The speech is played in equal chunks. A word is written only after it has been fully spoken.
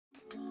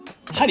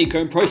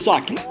Honeycomb Pro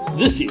Cycling.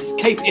 This is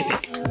Cape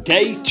Epic,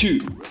 Day 2.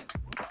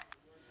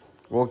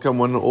 Welcome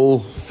one and all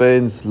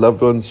fans,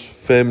 loved ones,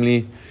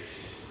 family,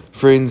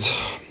 friends.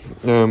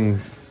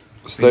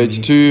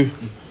 Stage 2.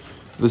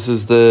 This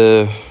is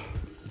the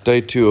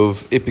Day 2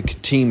 of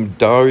Epic Team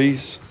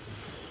Diaries.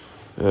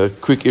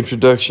 Quick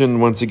introduction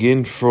once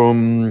again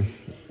from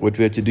what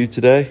we had to do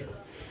today.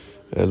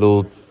 A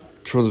little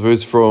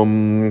transverse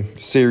from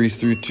Series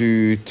through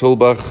to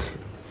Tilbach,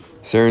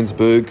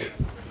 Sarensburg.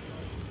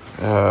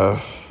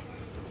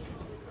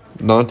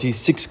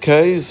 96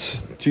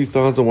 Ks,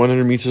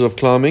 2,100 meters of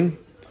climbing.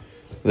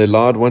 They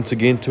lied once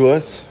again to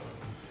us.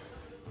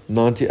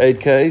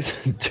 98 Ks,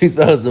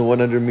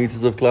 2,100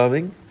 meters of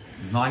climbing.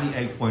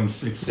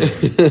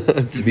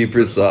 98.67 to be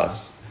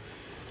precise.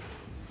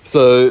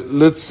 So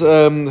let's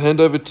hand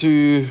over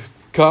to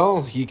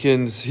Carl. He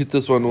can hit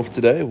this one off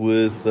today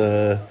with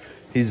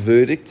his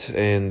verdict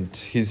and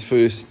his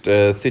first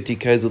 30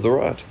 Ks of the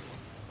ride.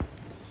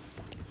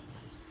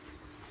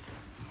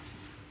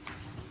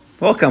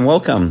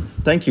 Welcome.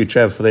 Thank you,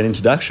 Trav, for that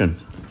introduction.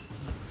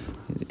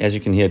 As you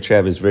can hear,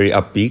 Trav is very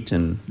upbeat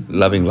and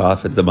loving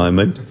life at the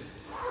moment.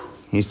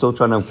 He's still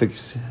trying to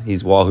fix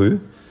his Wahoo.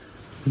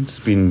 It's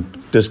been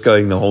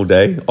discoing the whole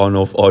day, on,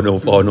 off, on,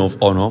 off, on, off,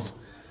 on, off.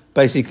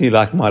 Basically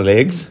like my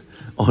legs,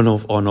 on,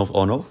 off, on, off,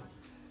 on, off.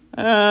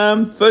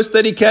 First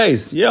 30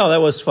 Ks, yeah, that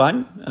was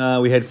fun.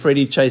 We had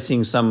Freddie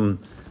chasing some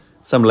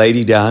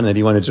lady down that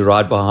he wanted to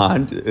ride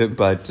behind.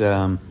 But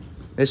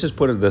let's just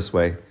put it this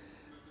way.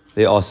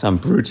 There are some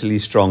brutally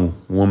strong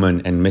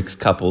women and mixed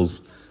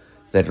couples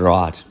that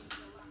ride.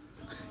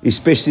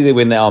 Especially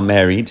when they are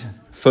married,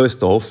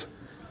 first off,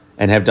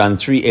 and have done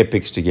 3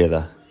 epics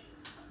together.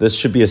 This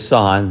should be a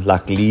sign,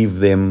 like,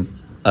 leave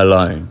them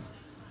alone.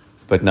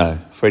 But no,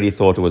 Freddie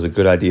thought it was a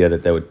good idea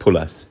that they would pull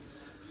us.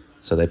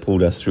 So they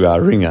pulled us through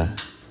our ringer.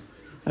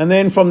 And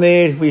then from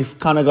there, we've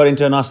kind of got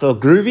into a nice little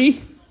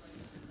groovy.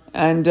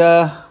 And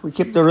we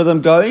kept the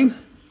rhythm going.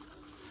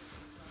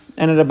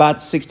 And at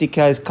about 60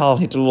 Ks, Carl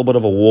hit a little bit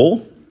of a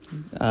wall.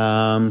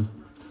 But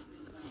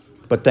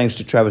thanks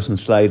to Travis and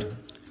Slade,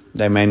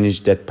 they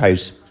managed that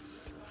pace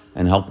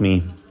and helped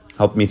me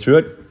through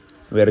it.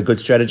 We had a good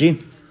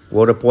strategy.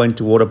 Water point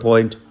to water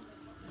point.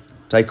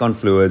 Take on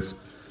fluids.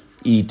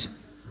 Eat.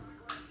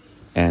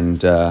 And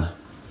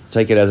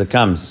take it as it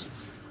comes.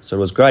 So it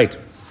was great.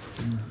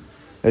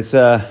 Let's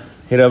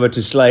head over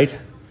to Slade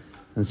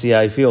and see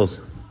how he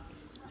feels.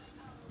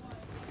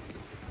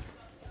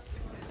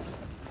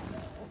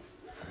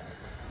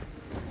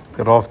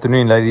 Good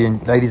afternoon,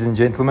 ladies and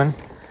gentlemen.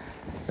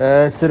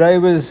 Today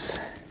was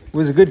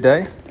a good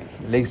day.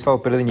 Legs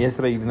felt better than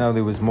yesterday, even though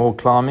there was more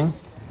climbing.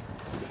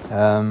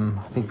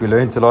 I think we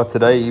learned a lot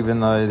today,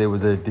 even though there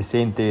was a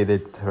descent there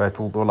that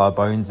rattled all our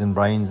bones and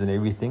brains and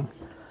everything.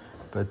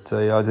 But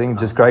I think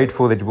just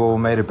grateful that we all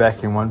made it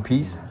back in one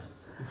piece.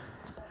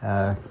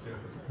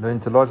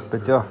 Learned a lot,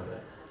 but yeah,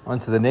 on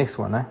to the next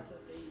one, eh?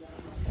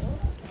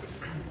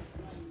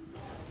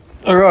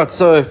 Alright,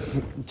 so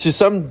to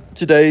sum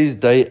today's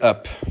day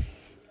up,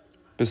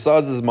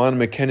 besides those minor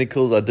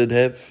mechanicals I did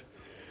have,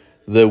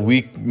 the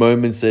weak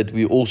moments that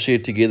we all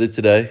shared together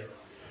today,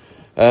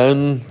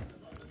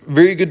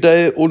 very good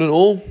day all in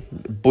all.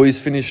 Boys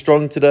finished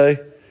strong today,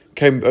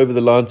 came over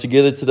the line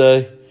together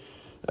today.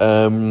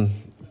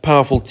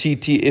 Powerful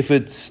TT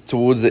efforts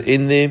towards the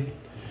end there.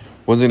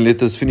 Wasn't going to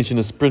let us finish in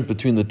a sprint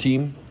between the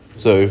team,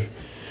 so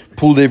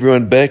pulled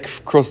everyone back,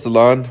 crossed the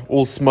line,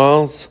 all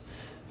smiles.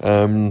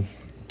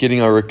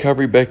 Getting our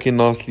recovery back in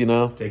nicely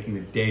now. Taking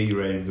the daddy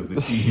reins of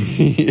the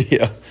team.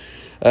 Yeah.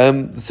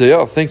 So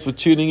yeah, thanks for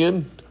tuning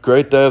in.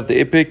 Great day of the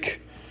Epic.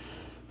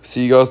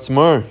 See you guys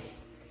tomorrow.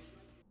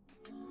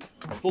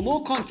 For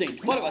more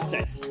content, follow us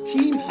at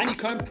Team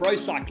Honeycomb Pro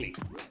Cycling.